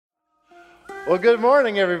Well, good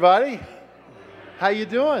morning, everybody. How you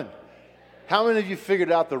doing? How many of you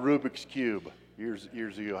figured out the Rubik's Cube years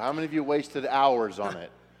ago? How many of you wasted hours on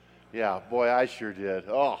it? Yeah, boy, I sure did.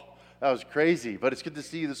 Oh, that was crazy. But it's good to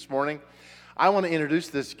see you this morning. I want to introduce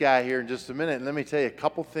this guy here in just a minute, and let me tell you a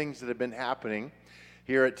couple things that have been happening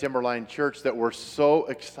here at Timberline Church that we're so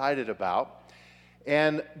excited about.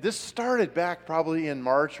 And this started back probably in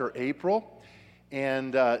March or April.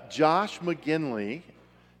 And Josh McGinley,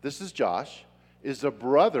 this is Josh, is a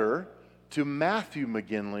brother to Matthew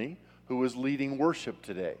McGinley, who is leading worship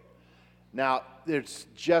today. Now, it's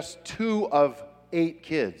just 2 of 8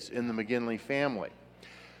 kids in the McGinley family.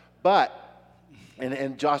 But,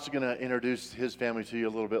 and Josh is going to introduce his family to you a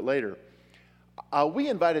little bit later. We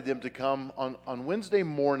invited them to come on Wednesday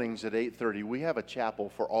mornings at 8:30. We have a chapel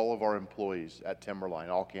for all of our employees at Timberline,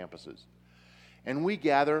 all campuses. And we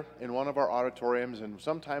gather in one of our auditoriums, and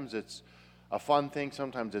sometimes it's a fun thing,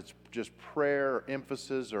 sometimes it's just prayer, or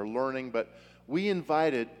emphasis, or learning. But we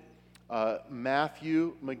invited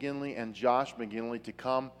Matthew McGinley and Josh McGinley to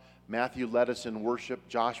come. Matthew led us in worship.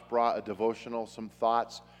 Josh brought a devotional, some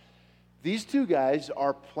thoughts. These 2 guys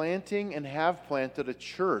are planting and have planted a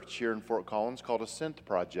church here in Fort Collins called Ascent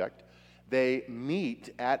Project. They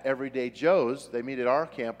meet at Everyday Joe's. They meet at our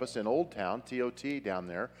campus in Old Town, TOT down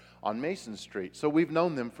there on Mason Street. So we've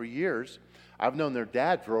known them for years. I've known their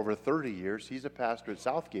dad for over 30 years. He's a pastor at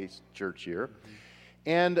Southgate Church here.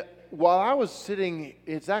 And while I was sitting,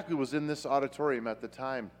 exactly was in this auditorium at the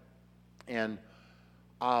time, and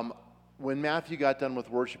when Matthew got done with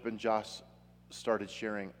worship and Josh started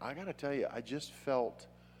sharing, I got to tell you, I just felt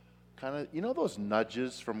kind of, you know those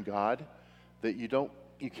nudges from God that you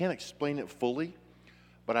can't explain it fully,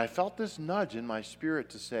 but I felt this nudge in my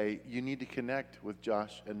spirit to say, you need to connect with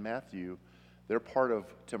Josh and Matthew. They're part of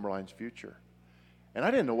Timberline's future. And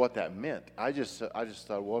I didn't know what that meant. I just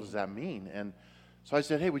thought, what does that mean? And so I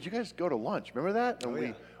said, hey, would you guys go to lunch? Remember that?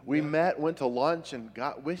 And we met, went to lunch, and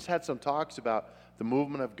we just had some talks about the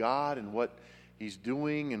movement of God and what He's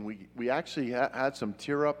doing. And we actually had some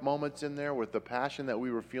tear-up moments in there with the passion that we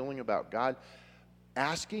were feeling about God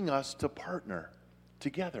asking us to partner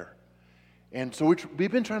together. And so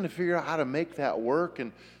we've been trying to figure out how to make that work.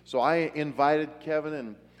 And so I invited Kevin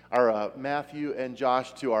and Matthew and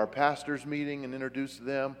Josh to our pastors meeting and introduced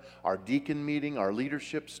them, our deacon meeting, our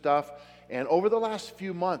leadership stuff. And over the last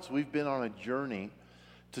few months, we've been on a journey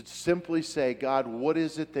to simply say, God, what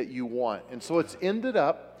is it that you want? And so it's ended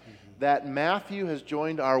up that Matthew has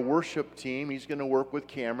joined our worship team. He's going to work with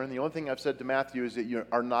Cameron. The only thing I've said to Matthew is that you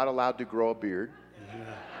are not allowed to grow a beard.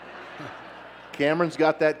 Cameron's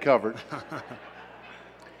got that covered.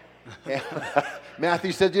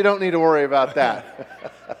 Matthew said, you don't need to worry about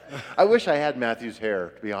that. I wish I had Matthew's hair,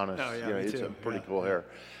 to be honest. Oh, yeah, it's too. a pretty cool hair.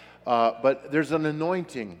 But there's an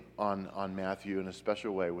anointing on Matthew in a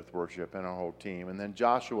special way with worship and our whole team. And then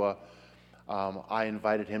Joshua, I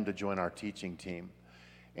invited him to join our teaching team.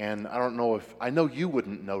 And I know you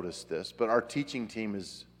wouldn't notice this, but our teaching team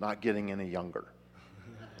is not getting any younger,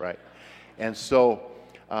 right? And so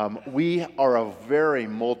we are a very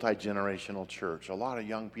multi-generational church. A lot of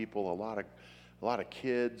young people, a lot of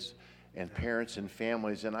kids and parents and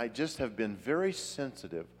families. And I just have been very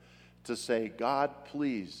sensitive to say, God,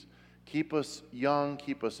 please keep us young,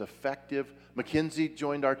 keep us effective. Mackenzie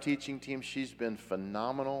joined our teaching team. She's been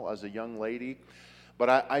phenomenal as a young lady.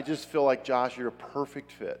 But I just feel like, Josh, you're a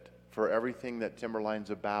perfect fit for everything that Timberline's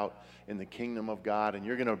about in the kingdom of God. And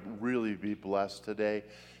you're going to really be blessed today.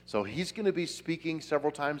 So he's going to be speaking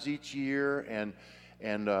several times each year,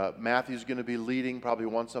 and Matthew's going to be leading probably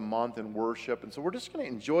once a month in worship. And so we're just going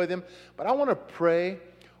to enjoy them. But I want to pray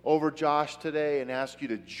over Josh today and ask you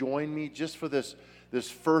to join me just for this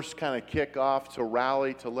first kind of kickoff to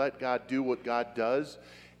rally, to let God do what God does,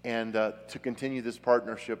 and to continue this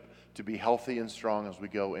partnership to be healthy and strong as we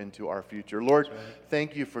go into our future. Lord,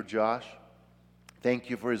 thank you for Josh. Thank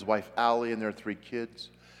you for his wife, Allie, and their 3 kids.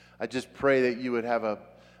 I just pray that you would have a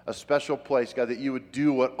special place, God, that you would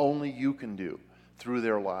do what only you can do through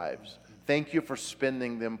their lives. Thank you for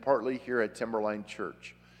spending them partly here at Timberline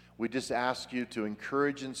Church. We just ask you to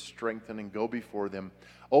encourage and strengthen and go before them.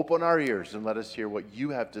 Open our ears and let us hear what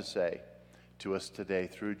you have to say to us today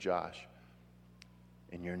through Josh.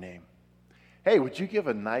 In your name. Hey, would you give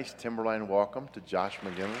a nice Timberline welcome to Josh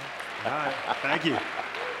McGinley? All right, thank you.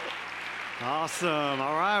 Awesome.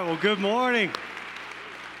 All right, well, good morning.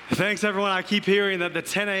 Thanks, everyone. I keep hearing that the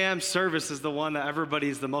 10 a.m. service is the one that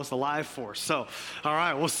everybody's the most alive for. So, all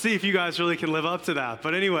right, we'll see if you guys really can live up to that.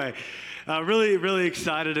 But anyway, really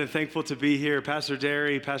excited and thankful to be here. Pastor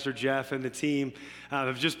Derry, Pastor Jeff, and the team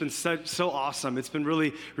have just been so awesome. It's been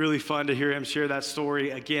really fun to hear him share that story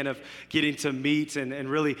again of getting to meet and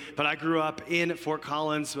really, but I grew up in Fort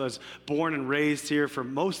Collins, was born and raised here for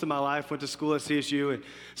most of my life, went to school at CSU. And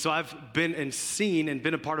so I've been and seen and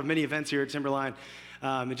been a part of many events here at Timberline.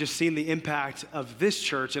 And just seeing the impact of this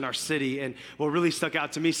church in our city. And what really stuck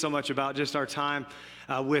out to me so much about just our time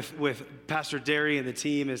with Pastor Derry and the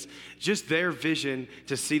team is just their vision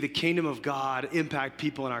to see the kingdom of God impact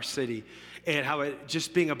people in our city. And how it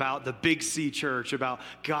just being about the Big C church, about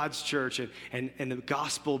God's church and the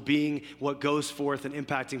gospel being what goes forth and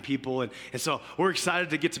impacting people. And so we're excited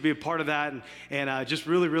to get to be a part of that and just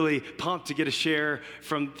really pumped to get a share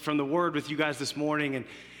from the word with you guys this morning. And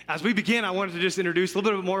as we begin, I wanted to just introduce a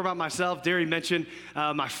little bit more about myself. Derry mentioned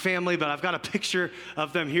my family, but I've got a picture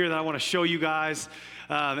of them here that I want to show you guys.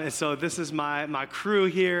 And so this is my crew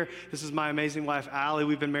here. This is my amazing wife, Allie.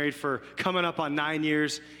 We've been married for coming up on 9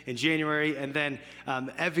 years in January. And then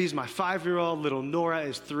Evie's my 5-year-old. Little Nora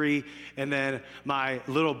is 3. And then my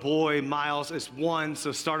little boy, Miles, is 1.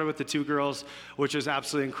 So started with the 2 girls, which is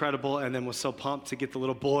absolutely incredible. And then was so pumped to get the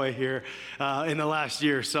little boy here in the last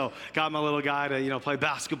year. So got my little guy to, play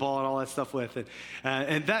basketball and all that stuff with.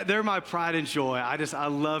 And that they're my pride and joy. I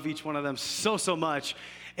love each one of them so much.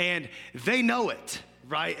 And they know it.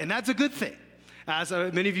 Right? And that's a good thing. As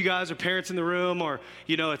many of you guys are parents in the room, or,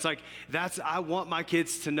 it's like, I want my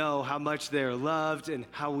kids to know how much they're loved and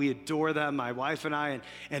how we adore them, my wife and I,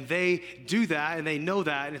 and they do that and they know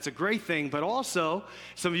that, and it's a great thing. But also,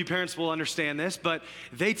 some of you parents will understand this, but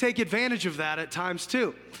they take advantage of that at times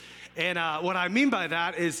too. And what I mean by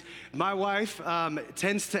that is my wife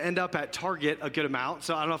tends to end up at Target a good amount.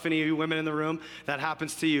 So I don't know if any of you women in the room, that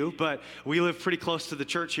happens to you, but we live pretty close to the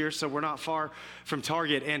church here, so we're not far from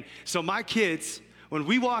Target. And so my kids, when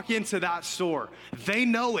we walk into that store, they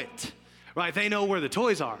know it, right? They know where the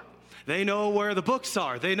toys are. They know where the books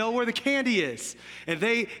are. They know where the candy is. And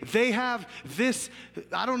they have this,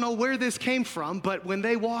 I don't know where this came from, but when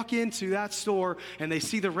they walk into that store and they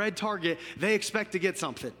see the red Target, they expect to get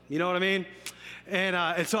something. You know what I mean?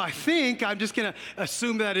 And so I think I'm just going to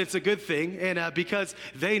assume that it's a good thing. And because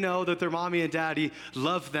they know that their mommy and daddy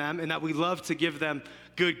love them and that we love to give them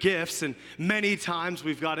good gifts. And many times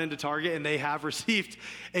we've got into Target and they have received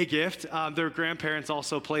a gift. Their grandparents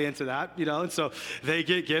also play into that, and so they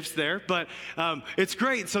get gifts there. But it's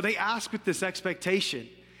great. So they ask with this expectation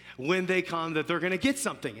when they come that they're going to get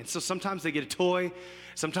something. And so sometimes they get a toy.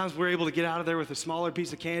 Sometimes we're able to get out of there with a smaller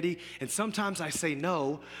piece of candy. And sometimes I say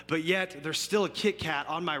no, but yet there's still a Kit Kat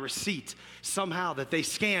on my receipt somehow that they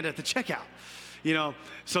scanned at the checkout.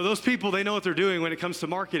 So those people, they know what they're doing when it comes to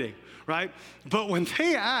marketing, right? But when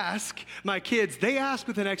they ask, my kids, they ask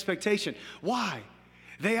with an expectation. Why?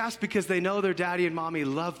 They ask because they know their daddy and mommy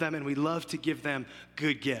love them, and we love to give them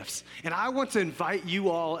good gifts. And I want to invite you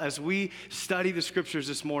all, as we study the scriptures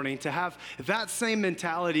this morning, to have that same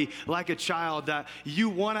mentality like a child, that you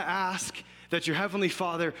want to ask that your Heavenly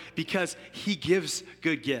Father, because He gives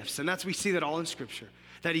good gifts. And we see that all in Scripture,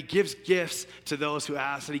 that He gives gifts to those who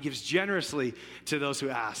ask, that He gives generously to those who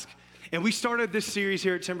ask. And we started this series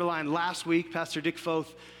here at Timberline last week. Pastor Dick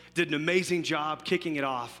Foth did an amazing job kicking it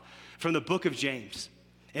off from the book of James.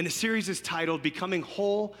 And the series is titled, Becoming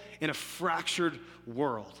Whole in a Fractured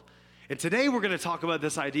World. And today we're going to talk about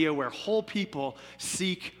this idea where whole people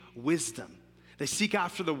seek wisdom. They seek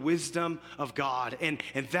after the wisdom of God. And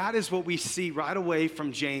that is what we see right away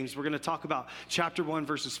from James. We're going to talk about chapter 1,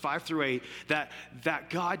 verses 5 through 8, that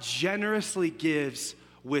God generously gives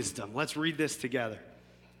wisdom. Let's read this together.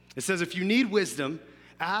 It says, if you need wisdom,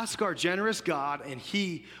 ask our generous God, and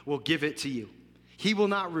He will give it to you. He will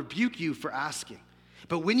not rebuke you for asking.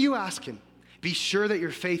 But when you ask Him, be sure that your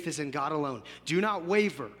faith is in God alone. Do not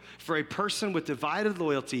waver, for a person with divided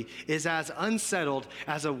loyalty is as unsettled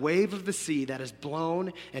as a wave of the sea that is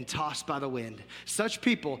blown and tossed by the wind. Such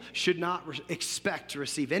people should not expect to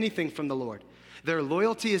receive anything from the Lord. Their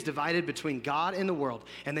loyalty is divided between God and the world,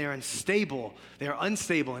 and they are unstable. They are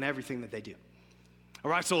unstable in everything that they do. All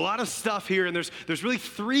right, so a lot of stuff here, and there's really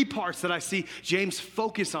 3 parts that I see James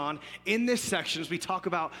focus on in this section as we talk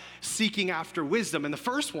about seeking after wisdom. And the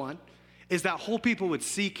first one is that whole people would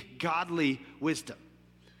seek godly wisdom.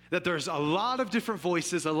 That there's a lot of different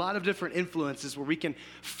voices, a lot of different influences where we can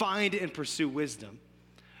find and pursue wisdom,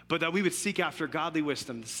 but that we would seek after godly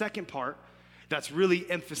wisdom. The second part that's really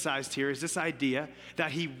emphasized here is this idea that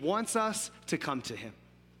He wants us to come to Him.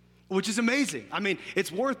 which is amazing. I mean,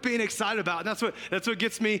 it's worth being excited about. And that's what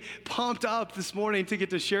gets me pumped up this morning to get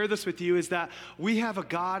to share this with you, is that we have a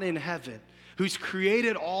God in heaven who's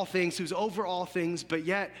created all things, who's over all things, but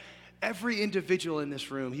yet every individual in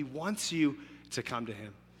this room, he wants you to come to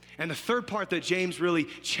him. And the third part that James really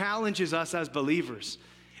challenges us as believers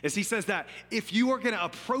is he says that if you are going to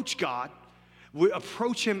approach God,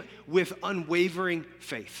 approach him with unwavering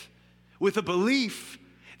faith, with a belief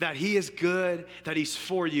that he is good, that he's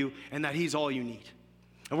for you, and that he's all you need.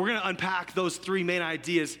 And we're going to unpack those three main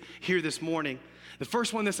ideas here this morning. The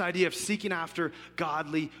first one, this idea of seeking after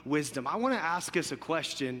godly wisdom. I want to ask us a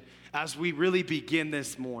question as we really begin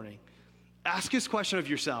this morning. Ask this question of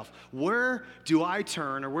yourself. Where do I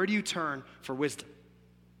turn, or where do you turn for wisdom?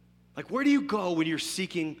 Like, where do you go when you're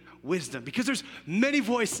seeking wisdom? Because there's many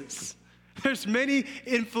voices. There's many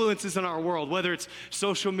influences in our world, whether it's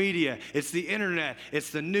social media, it's the internet, it's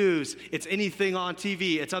the news, it's anything on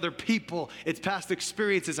TV, it's other people, it's past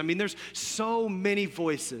experiences. I mean, there's so many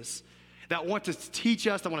voices that want to teach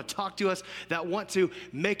us, that want to talk to us, that want to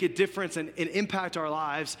make a difference and impact our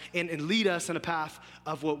lives and lead us in a path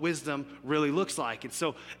of what wisdom really looks like. And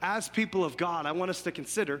so as people of God, I want us to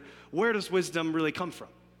consider, where does wisdom really come from?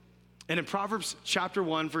 And in Proverbs chapter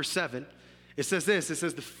 1, verse 7, it says this, it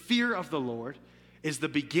says, the fear of the Lord is the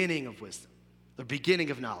beginning of wisdom, the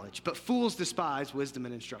beginning of knowledge, but fools despise wisdom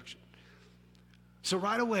and instruction. So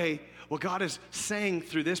right away, what God is saying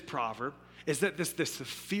through this proverb is that the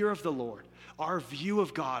fear of the Lord, our view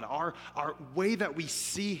of God, our way that we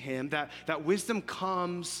see him, that wisdom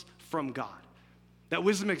comes from God. That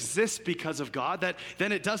wisdom exists because of God, that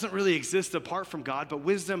then it doesn't really exist apart from God, but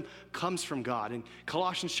wisdom comes from God. And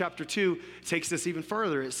Colossians chapter 2 takes this even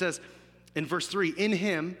further. It says in verse 3, in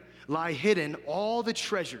him lie hidden all the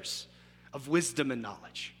treasures of wisdom and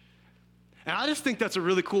knowledge. And I just think that's a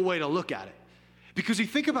really cool way to look at it. Because you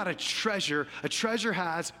think about a treasure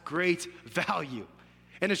has great value.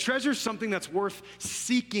 And a treasure is something that's worth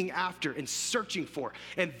seeking after and searching for.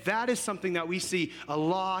 And that is something that we see a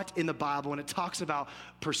lot in the Bible when it talks about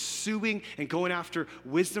pursuing and going after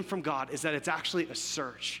wisdom from God, is that it's actually a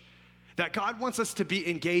search. That God wants us to be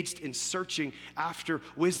engaged in searching after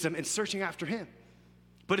wisdom and searching after him.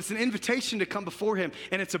 But it's an invitation to come before him,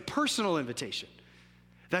 and it's a personal invitation.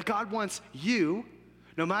 That God wants you,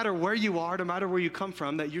 no matter where you are, no matter where you come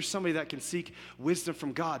from, that you're somebody that can seek wisdom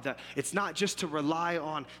from God. That it's not just to rely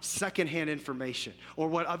on secondhand information or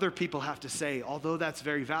what other people have to say, although that's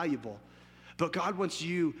very valuable. But God wants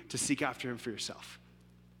you to seek after him for yourself.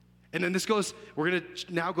 And then we're going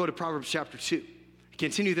to now go to Proverbs chapter 2.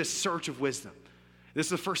 Continue this search of wisdom. This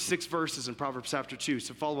is the first 6 verses in Proverbs chapter 2,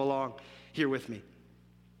 so follow along here with me.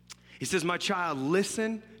 He says, my child,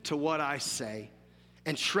 listen to what I say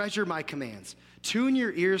and treasure my commands. Tune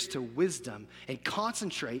your ears to wisdom and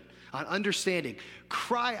concentrate on understanding.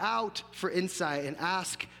 Cry out for insight and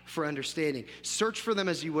ask for understanding. Search for them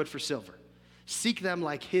as you would for silver. Seek them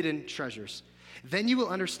like hidden treasures. Then you will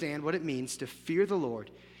understand what it means to fear the Lord,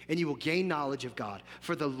 and you will gain knowledge of God.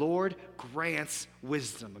 For the Lord grants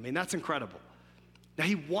wisdom. I mean, that's incredible. Now,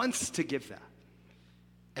 he wants to give that.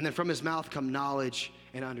 And then from his mouth come knowledge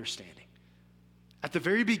and understanding. At the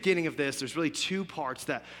very beginning of this, there's really 2 parts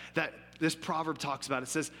that this proverb talks about. It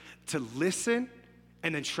says to listen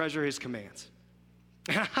and then treasure his commands.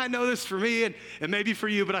 And I know this for me and maybe for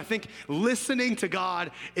you, but I think listening to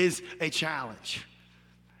God is a challenge.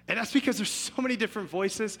 And that's because there's so many different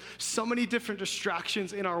voices, so many different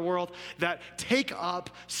distractions in our world that take up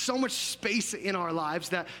so much space in our lives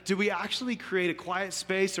that do we actually create a quiet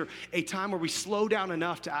space or a time where we slow down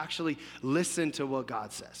enough to actually listen to what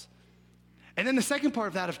God says? And then the second part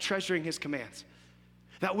of that, of treasuring his commands.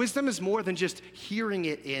 That wisdom is more than just hearing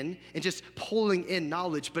it in and just pulling in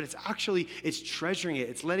knowledge, but it's treasuring it.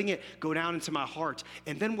 It's letting it go down into my heart.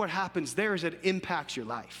 And then what happens there is it impacts your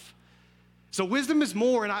life. So wisdom is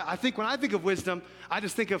more, and I think when I think of wisdom, I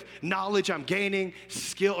just think of knowledge I'm gaining,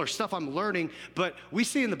 skill, or stuff I'm learning. But we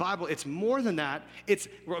see in the Bible, it's more than that. It's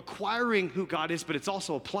acquiring who God is, but it's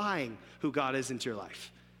also applying who God is into your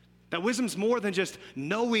life. That wisdom's more than just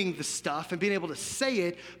knowing the stuff and being able to say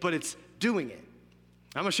it, but it's doing it.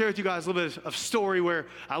 I'm gonna share with you guys a little bit of story where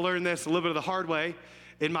I learned this a little bit of the hard way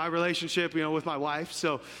in my relationship, with my wife.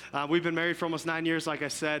 So we've been married for almost 9 years, like I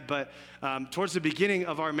said, but towards the beginning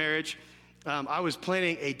of our marriage, I was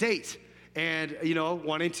planning a date and,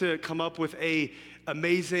 wanting to come up with a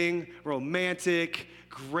amazing, romantic,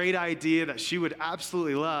 great idea that she would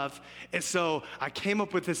absolutely love. And so I came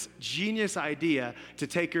up with this genius idea to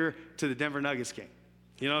take her to the Denver Nuggets game.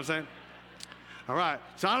 You know what I'm saying? All right.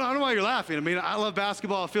 So I don't know why you're laughing. I mean, I love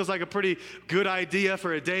basketball. It feels like a pretty good idea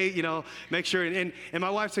for a date, make sure. And my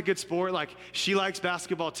wife's a good sport. Like, she likes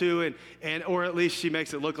basketball too, and or at least she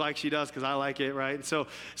makes it look like she does because I like it, right? And so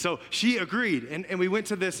she agreed, and we went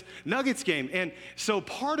to this Nuggets game. And so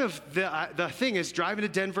part of the thing is driving to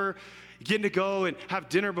Denver, getting to go and have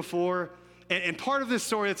dinner before. And part of this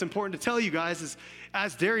story that's important to tell you guys is,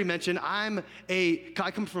 as Derry mentioned, I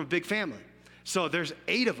come from a big family. So there's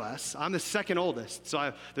 8 of us. I'm the second oldest.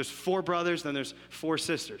 So there's 4 brothers, then there's 4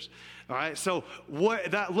 sisters. All right. So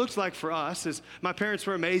what that looked like for us is my parents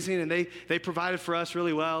were amazing, and they provided for us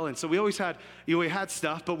really well. And so we always had we had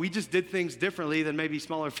stuff, but we just did things differently than maybe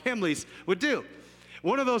smaller families would do.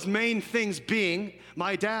 One of those main things being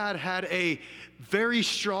my dad had a very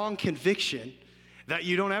strong conviction that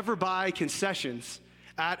you don't ever buy concessions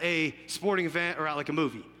at a sporting event or at like a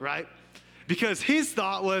movie, right? Because his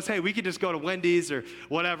thought was, hey, we could just go to Wendy's or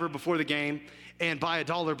whatever before the game and buy a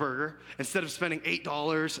 $1 burger instead of spending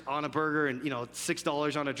 $8 on a burger and,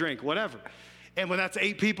 $6 on a drink, whatever. And when that's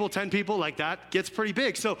 8 people, 10 people, like that gets pretty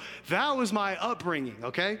big. So that was my upbringing,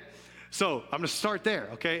 okay? So I'm gonna start there,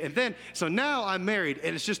 okay? And then, so now I'm married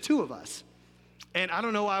and it's just 2 of us. And I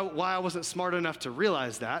don't know why I wasn't smart enough to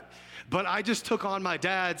realize that, but I just took on my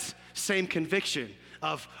dad's same conviction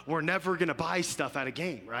of we're never gonna buy stuff at a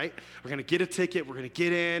game, right? We're gonna get a ticket, we're gonna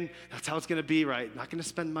get in, that's how it's gonna be, right? Not gonna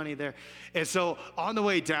spend money there. And so on the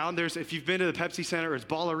way down, if you've been to the Pepsi Center, or it's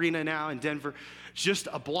Ball Arena now in Denver, just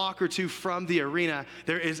a block or 2 from the arena,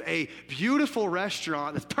 there is a beautiful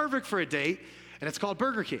restaurant that's perfect for a date, and it's called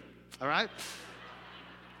Burger King, all right?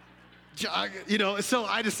 So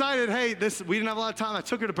I decided, hey, we didn't have a lot of time. I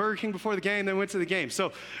took her to Burger King before the game, then went to the game.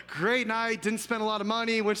 So great night, didn't spend a lot of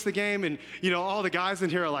money, went to the game, and, all the guys in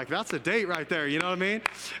here are like, that's a date right there, you know what I mean?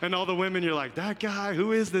 And all the women, you're like, that guy,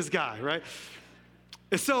 who is this guy, right?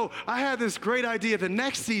 And so I had this great idea the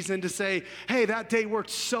next season to say, hey, that date worked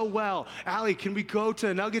so well. Allie, can we go to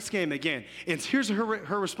a Nuggets game again? And here's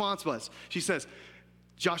her response was. She says,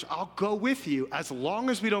 Josh, I'll go with you as long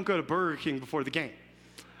as we don't go to Burger King before the game.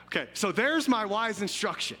 Okay, so there's my wise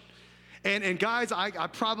instruction. And guys, I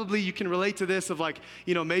probably, you can relate to this of like,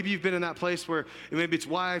 maybe you've been in that place where maybe it's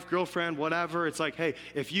wife, girlfriend, whatever. It's like, hey,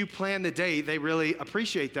 if you plan the date, they really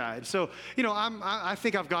appreciate that. And so, I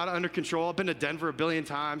think I've got it under control. I've been to Denver a billion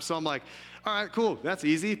times. So I'm like, all right, cool, that's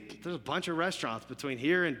easy. There's a bunch of restaurants between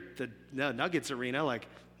here and the Nuggets arena, like,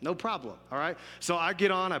 no problem, all right? So I get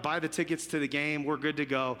on, I buy the tickets to the game, we're good to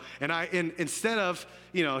go. And instead of,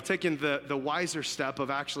 taking the wiser step of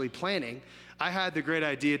actually planning, I had the great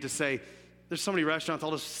idea to say, there's so many restaurants, I'll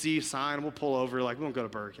just see a sign, and we'll pull over, like, we won't go to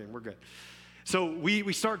Burger King, we're good. So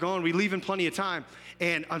we start going, we leave in plenty of time.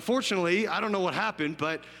 And unfortunately, I don't know what happened,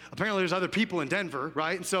 but apparently there's other people in Denver,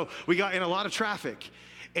 right? And so we got in a lot of traffic.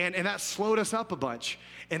 And that slowed us up a bunch.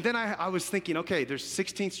 And then I was thinking, okay, there's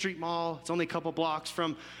 16th Street Mall. It's only a couple blocks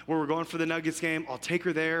from where we're going for the Nuggets game. I'll take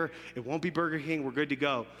her there. It won't be Burger King. We're good to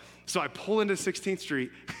go. So I pull into 16th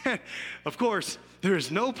Street. Of course, there is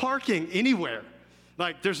no parking anywhere.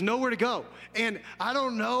 Like, there's nowhere to go. And I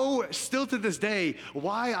don't know, still to this day,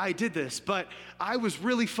 why I did this, but I was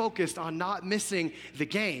really focused on not missing the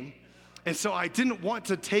game. And so I didn't want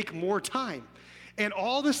to take more time. And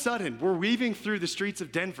all of a sudden, we're weaving through the streets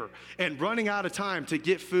of Denver and running out of time to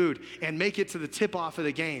get food and make it to the tip-off of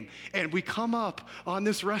the game. And we come up on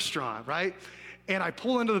this restaurant, right? And I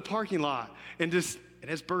pull into the parking lot and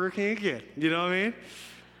it's Burger King again. You know what I mean?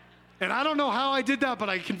 And I don't know how I did that, but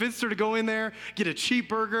I convinced her to go in there, get a cheap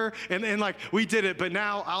burger, and like, we did it. But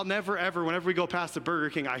now I'll never, ever, whenever we go past the Burger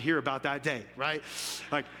King, I hear about that day, right?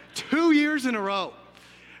 Like, 2 years in a row.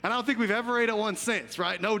 And I don't think we've ever ate at one since,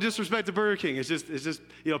 right? No disrespect to Burger King. It's just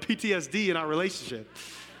PTSD in our relationship.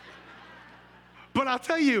 But I'll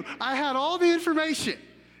tell you, I had all the information,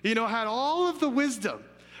 had all of the wisdom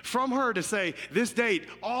from her to say, this date,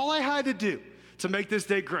 all I had to do to make this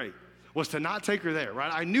date great was to not take her there,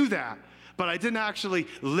 right? I knew that, but I didn't actually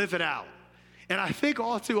live it out. And I think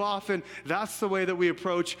all too often, that's the way that we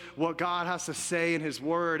approach what God has to say in his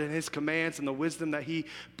word and his commands and the wisdom that he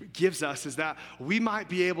gives us, is that we might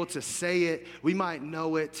be able to say it, we might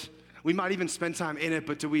know it, we might even spend time in it,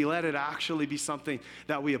 but do we let it actually be something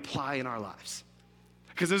that we apply in our lives?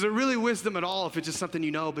 Because is it really wisdom at all if it's just something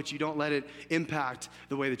you know, but you don't let it impact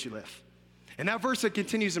the way that you live? And that verse that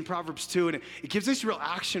continues in Proverbs 2, and it gives us real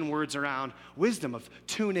action words around wisdom of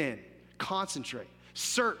tune in, concentrate,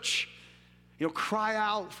 search, cry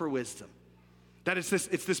out for wisdom. That it's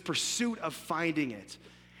this pursuit of finding it.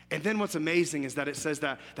 And then what's amazing is that it says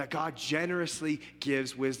that God generously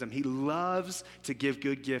gives wisdom. He loves to give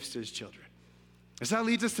good gifts to his children. So that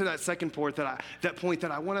leads us to that second point that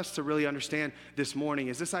I want us to really understand this morning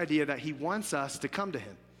is this idea that he wants us to come to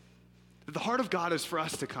him. That the heart of God is for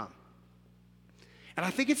us to come. And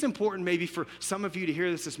I think it's important maybe for some of you to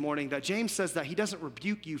hear this morning that James says that he doesn't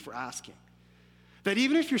rebuke you for asking. That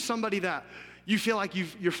even if you're somebody that you feel like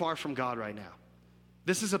you're far from God right now,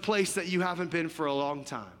 this is a place that you haven't been for a long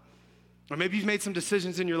time. Or maybe you've made some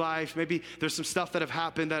decisions in your life. Maybe there's some stuff that have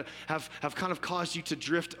happened that have kind of caused you to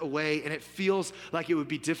drift away, and it feels like it would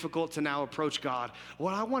be difficult to now approach God.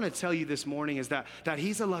 What I want to tell you this morning is that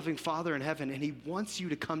he's a loving Father in heaven, and he wants you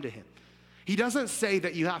to come to him. He doesn't say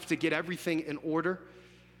that you have to get everything in order.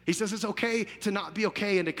 He says it's okay to not be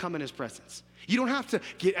okay and to come in his presence. You don't have to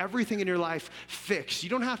get everything in your life fixed. You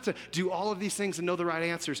don't have to do all of these things and know the right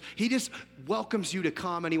answers. He just welcomes you to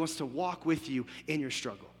come, and he wants to walk with you in your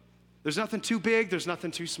struggle. There's nothing too big, there's nothing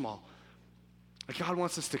too small. Like God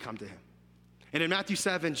wants us to come to him. And in Matthew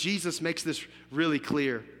 7, Jesus makes this really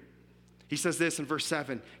clear. He says this in verse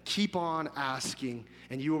 7, keep on asking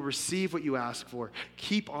and you will receive what you ask for.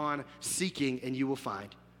 Keep on seeking and you will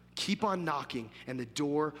find. Keep on knocking and the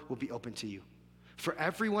door will be open to you. For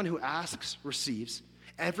everyone who asks receives,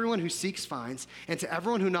 everyone who seeks finds, and to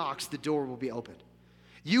everyone who knocks the door will be opened.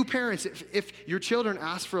 You parents, if your children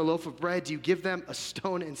ask for a loaf of bread, do you give them a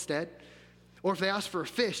stone instead? Or if they ask for a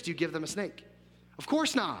fish, do you give them a snake? Of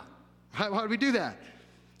course not. Right? Why would we do that?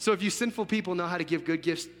 So if you sinful people know how to give good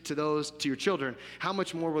gifts to your children, how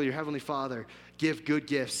much more will your heavenly Father give good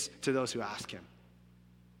gifts to those who ask him?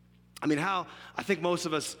 I mean, I think most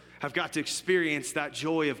of us have got to experience that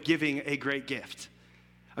joy of giving a great gift.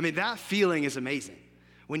 I mean, that feeling is amazing.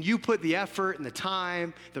 When you put the effort and the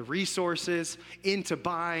time, the resources into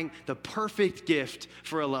buying the perfect gift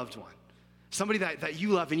for a loved one, somebody that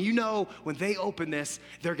you love, and you know when they open this,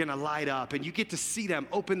 they're gonna light up, and you get to see them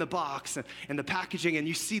open the box and the packaging, and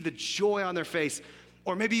you see the joy on their face,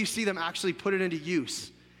 or maybe you see them actually put it into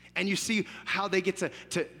use, and you see how they get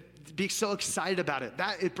to be so excited about it.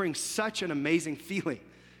 It brings such an amazing feeling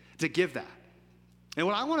to give that. And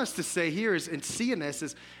what I want us to say here is, and see in this,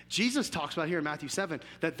 is Jesus talks about here in Matthew 7,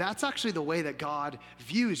 that's actually the way that God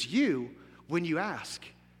views you when you ask.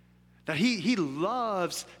 That he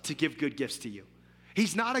loves to give good gifts to you.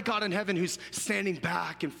 He's not a God in heaven who's standing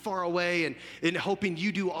back and far away and hoping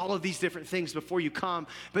you do all of these different things before you come.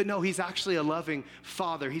 But no, he's actually a loving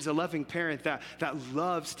Father. He's a loving parent that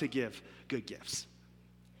loves to give good gifts.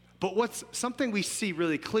 But what's something we see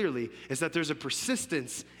really clearly is that there's a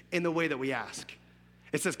persistence in the way that we ask.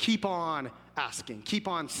 It says, keep on asking, keep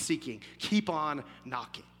on seeking, keep on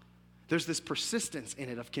knocking. There's this persistence in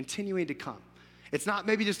it of continuing to come. It's not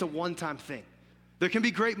maybe just a one-time thing. There can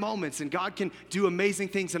be great moments, and God can do amazing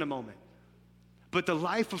things in a moment. But the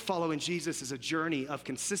life of following Jesus is a journey of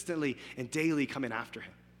consistently and daily coming after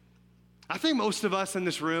him. I think most of us in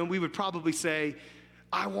this room, we would probably say,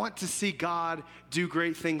 I want to see God do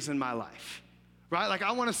great things in my life, right? Like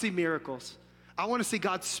I want to see miracles. I want to see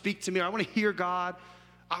God speak to me. I want to hear God.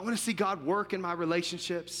 I want to see God work in my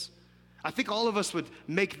relationships. I think all of us would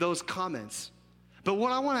make those comments. But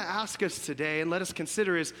what I want to ask us today and let us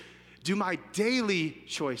consider is, do my daily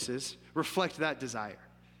choices reflect that desire?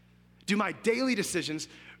 Do my daily decisions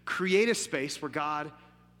create a space where God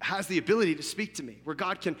has the ability to speak to me, where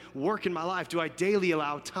God can work in my life? Do I daily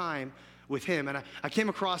allow time with him? And I came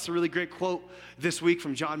across a really great quote this week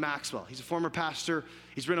from John Maxwell. He's a former pastor.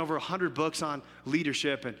 He's written over 100 books on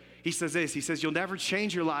leadership. And he says this, he says, you'll never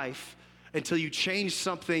change your life until you change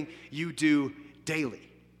something you do daily.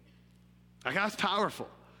 Like, that's powerful.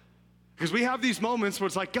 Because we have these moments where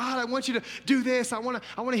it's like, God, I want you to do this. I want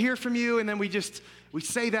to hear from you. And then we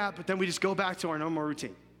say that, but then we just go back to our normal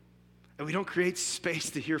routine. And we don't create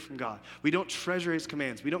space to hear from God. We don't treasure his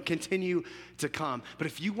commands. We don't continue to come. But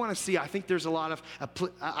if you want to see, I think there's a lot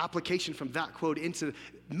of application from that quote into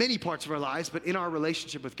many parts of our lives, but in our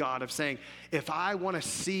relationship with God, of saying, if I want to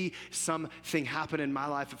see something happen in my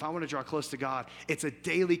life, if I want to draw close to God, it's a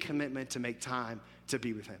daily commitment to make time to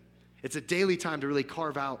be with him. It's a daily time to really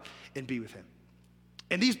carve out and be with him.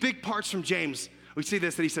 And these big parts from James, we see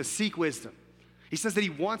this, that he says, seek wisdom. He says that he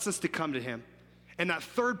wants us to come to him. And that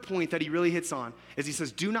third point that he really hits on is he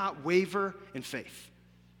says, do not waver in faith.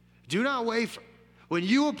 Do not waver. When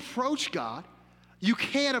you approach God, you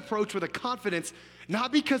can approach with a confidence,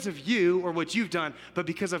 not because of you or what you've done, but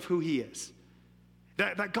because of who he is.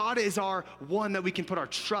 That God is our one that we can put our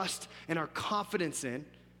trust and our confidence in.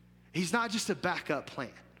 He's not just a backup plan.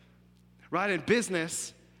 Right? In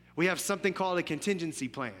business, we have something called a contingency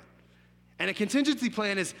plan. And a contingency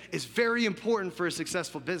plan is very important for a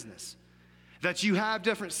successful business. That you have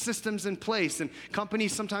different systems in place, and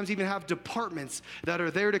companies sometimes even have departments that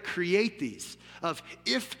are there to create these of,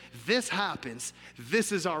 if this happens,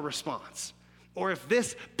 this is our response. Or if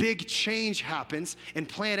this big change happens and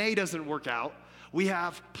plan A doesn't work out, we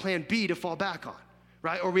have plan B to fall back on,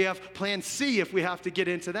 right? Or we have plan C if we have to get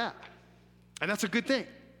into that. And that's a good thing.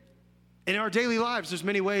 In our daily lives, there's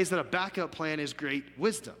many ways that a backup plan is great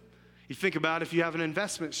wisdom. You think about if you have an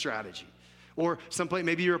investment strategy, or someplace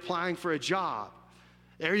maybe you're applying for a job.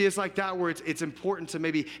 Areas like that where it's important to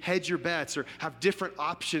maybe hedge your bets or have different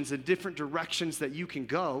options and different directions that you can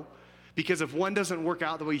go, because if one doesn't work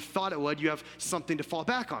out the way you thought it would, you have something to fall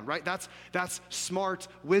back on, right? That's smart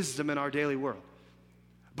wisdom in our daily world.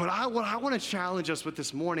 But what I want to challenge us with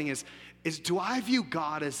this morning is do I view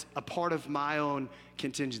God as a part of my own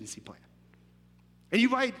contingency plan? And you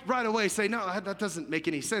might right away say, no, that doesn't make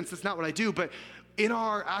any sense. That's not what I do. But in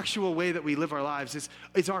our actual way that we live our lives,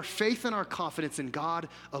 is our faith and our confidence in God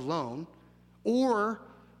alone, or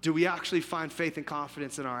do we actually find faith and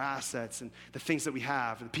confidence in our assets and the things that we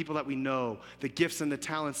have, and the people that we know, the gifts and the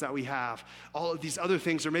talents that we have, all of these other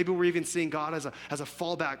things, or maybe we're even seeing God as a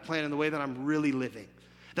fallback plan in the way that I'm really living.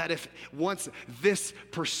 That if once this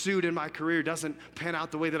pursuit in my career doesn't pan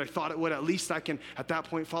out the way that I thought it would, at least I can at that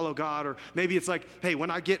point follow God. Or maybe it's like, hey, when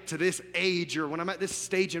I get to this age or when I'm at this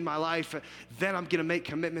stage in my life, then I'm gonna make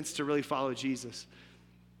commitments to really follow Jesus.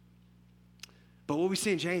 But what we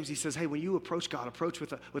see in James, he says, hey, when you approach God, approach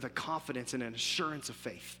with a confidence and an assurance of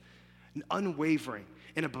faith, an unwavering,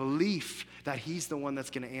 and a belief that he's the one that's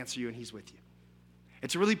gonna answer you and he's with you. And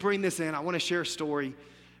to really bring this in, I wanna share a story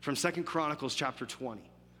from 2 Chronicles chapter 20.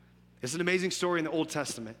 It's an amazing story in the Old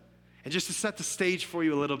Testament. And just to set the stage for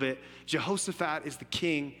you a little bit, Jehoshaphat is the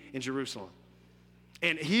king in Jerusalem.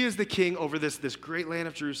 And he is the king over this great land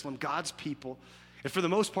of Jerusalem, God's people. And for the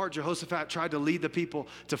most part, Jehoshaphat tried to lead the people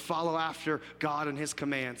to follow after God and his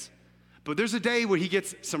commands. But there's a day where he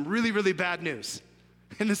gets some really, really bad news.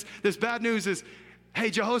 And this bad news is, hey,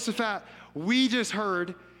 Jehoshaphat, we just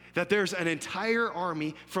heard that there's an entire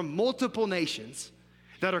army from multiple nations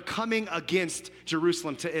that are coming against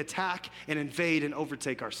Jerusalem to attack and invade and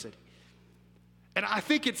overtake our city. And I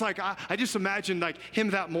think it's like, I just imagine like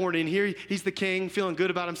him that morning, here he's the king, feeling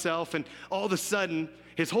good about himself, and all of a sudden,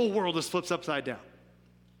 his whole world just flips upside down.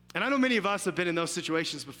 And I know many of us have been in those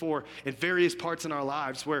situations before in various parts in our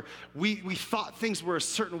lives where we thought things were a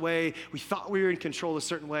certain way, we thought we were in control a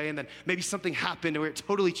certain way, and then maybe something happened where it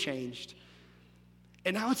totally changed.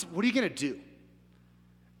 And now it's, what are you gonna do?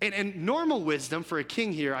 And normal wisdom for a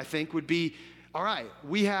king here, I think, would be, all right,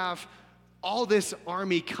 we have all this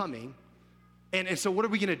army coming, and so what are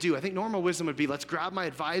we gonna do? I think normal wisdom would be, let's grab my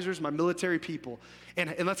advisors, my military people,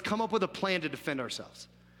 and let's come up with a plan to defend ourselves.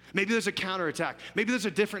 Maybe there's a counterattack. Maybe there's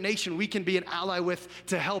a different nation we can be an ally with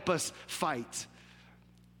to help us fight.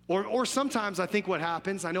 Or sometimes I think what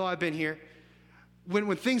happens, I know I've been here,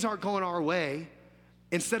 when things aren't going our way,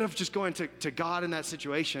 instead of just going to God in that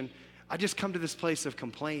situation, I just come to this place of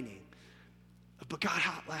complaining. But God,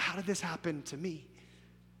 how did this happen to me?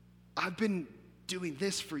 I've been doing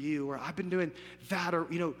this for you, or I've been doing that, or,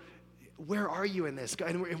 where are you in this?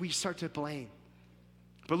 And we start to blame.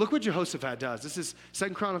 But look what Jehoshaphat does. This is 2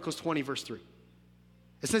 Chronicles 20, verse 3.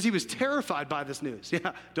 It says he was terrified by this news.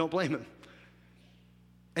 Yeah, don't blame him.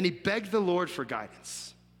 And he begged the Lord for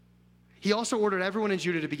guidance. He also ordered everyone in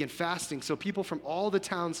Judah to begin fasting, so people from all the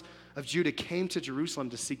towns of Judah came to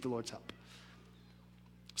Jerusalem to seek the Lord's help.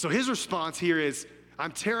 So his response here is,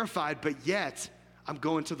 I'm terrified, but yet I'm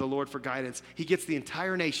going to the Lord for guidance. He gets the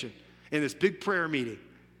entire nation in this big prayer meeting.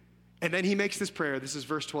 And then he makes this prayer. This is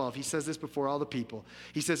verse 12. He says this before all the people.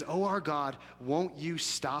 He says, "Oh, our God, won't you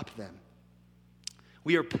stop them?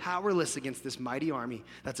 We are powerless against this mighty army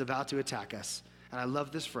that's about to attack us." And I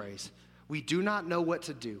love this phrase. "We do not know what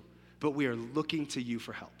to do, but we are looking to you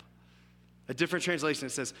for help." A different translation,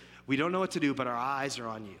 it says, "We don't know what to do, but our eyes are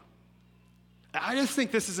on you." I just think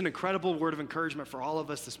this is an incredible word of encouragement for all of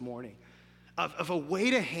us this morning, of a way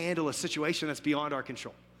to handle a situation that's beyond our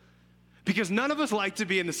control. Because none of us like to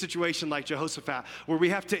be in the situation like Jehoshaphat, where we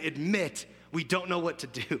have to admit we don't know what to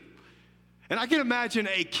do. And I can imagine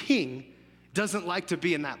a king doesn't like to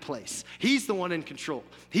be in that place. He's the one in control.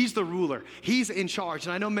 He's the ruler. He's in charge.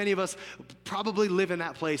 And I know many of us probably live in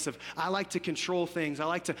that place of, I like to control things. I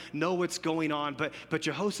like to know what's going on. But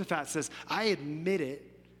Jehoshaphat says, I admit it.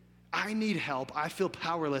 I need help. I feel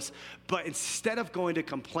powerless. But instead of going to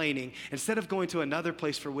complaining, instead of going to another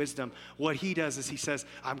place for wisdom, what he does is he says,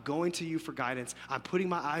 I'm going to you for guidance. I'm putting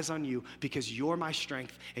my eyes on you because you're my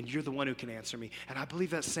strength and you're the one who can answer me. And I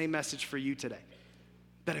believe that same message for you today.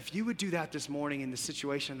 That if you would do that this morning in the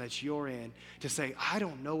situation that you're in, to say, I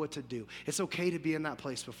don't know what to do. It's okay to be in that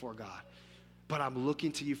place before God, but I'm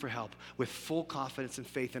looking to you for help with full confidence and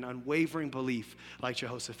faith and unwavering belief like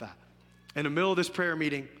Jehoshaphat. In the middle of this prayer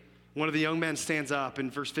meeting, one of the young men stands up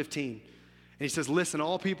in verse 15, and he says, listen,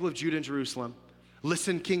 all people of Judah and Jerusalem,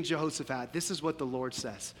 listen, King Jehoshaphat, this is what the Lord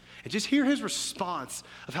says. And just hear his response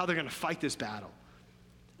of how they're going to fight this battle.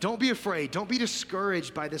 Don't be afraid. Don't be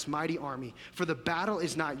discouraged by this mighty army, for the battle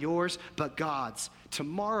is not yours, but God's.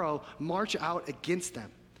 Tomorrow, march out against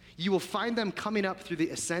them. You will find them coming up through the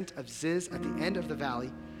ascent of Ziz at the end of the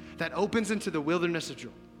valley that opens into the wilderness of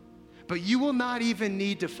Jor. But you will not even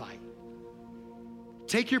need to fight.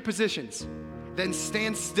 Take your positions, then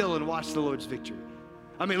stand still and watch the Lord's victory.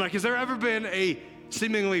 I mean, has there ever been a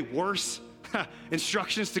seemingly worse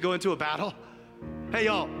instructions to go into a battle? Hey,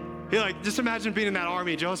 y'all. Just imagine being in that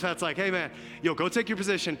army. Jehoshaphat's like, hey, man, go take your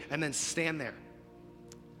position and then stand there.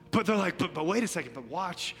 But they're like, but wait a second, but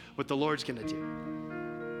watch what the Lord's going to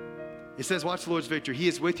do. It says, watch the Lord's victory. He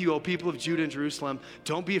is with you, O people of Judah and Jerusalem.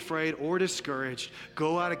 Don't be afraid or discouraged.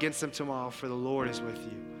 Go out against them tomorrow, for the Lord is with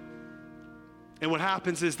you. And what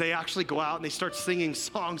happens is they actually go out and they start singing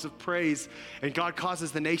songs of praise, and God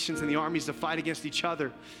causes the nations and the armies to fight against each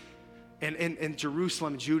other. And in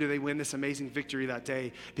Jerusalem and Judah, they win this amazing victory that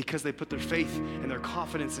day because they put their faith and their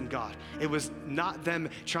confidence in God. It was not them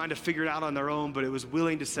trying to figure it out on their own, but it was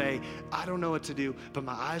willing to say, I don't know what to do, but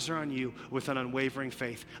my eyes are on you with an unwavering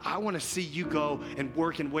faith. I want to see you go and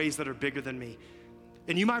work in ways that are bigger than me.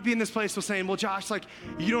 And you might be in this place of saying, well, Josh,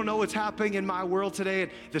 you don't know what's happening in my world today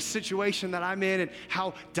and the situation that I'm in and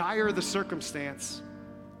how dire the circumstance.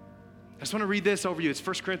 I just want to read this over you. It's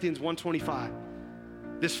 1 Corinthians 1:25.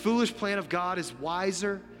 This foolish plan of God is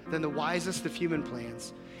wiser than the wisest of human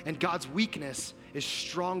plans, and God's weakness is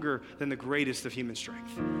stronger than the greatest of human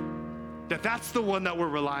strength. That's the one that we're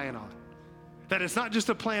relying on. That it's not just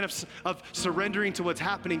a plan of surrendering to what's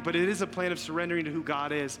happening, but it is a plan of surrendering to who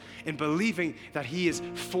God is and believing that he is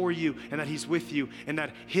for you and that he's with you and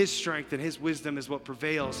that his strength and his wisdom is what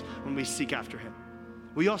prevails when we seek after him.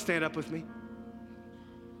 Will you all stand up with me?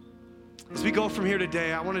 As we go from here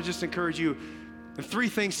today, I want to just encourage you and 3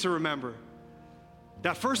 things to remember.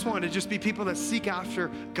 That first one is just be people that seek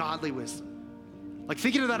after godly wisdom.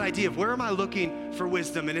 Thinking of that idea of where am I looking for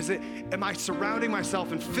wisdom, and am I surrounding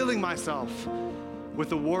myself and filling myself with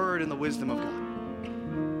the word and the wisdom of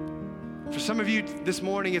God? For some of you this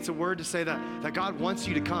morning, it's a word to say that God wants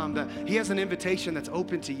you to come, that he has an invitation that's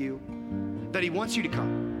open to you, that he wants you to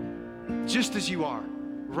come just as you are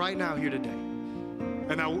right now here today.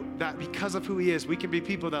 And that because of who he is, we can be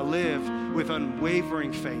people that live with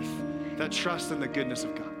unwavering faith, that trust in the goodness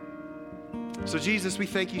of God. So Jesus, we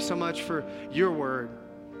thank you so much for your word.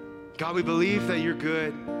 God, we believe that you're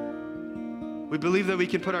good. We believe that we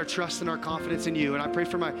can put our trust and our confidence in you. And I pray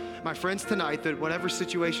for my friends tonight that whatever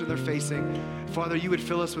situation they're facing, Father, you would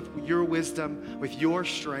fill us with your wisdom, with your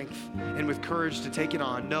strength, and with courage to take it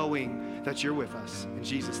on, knowing that you're with us. In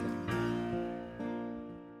Jesus' name.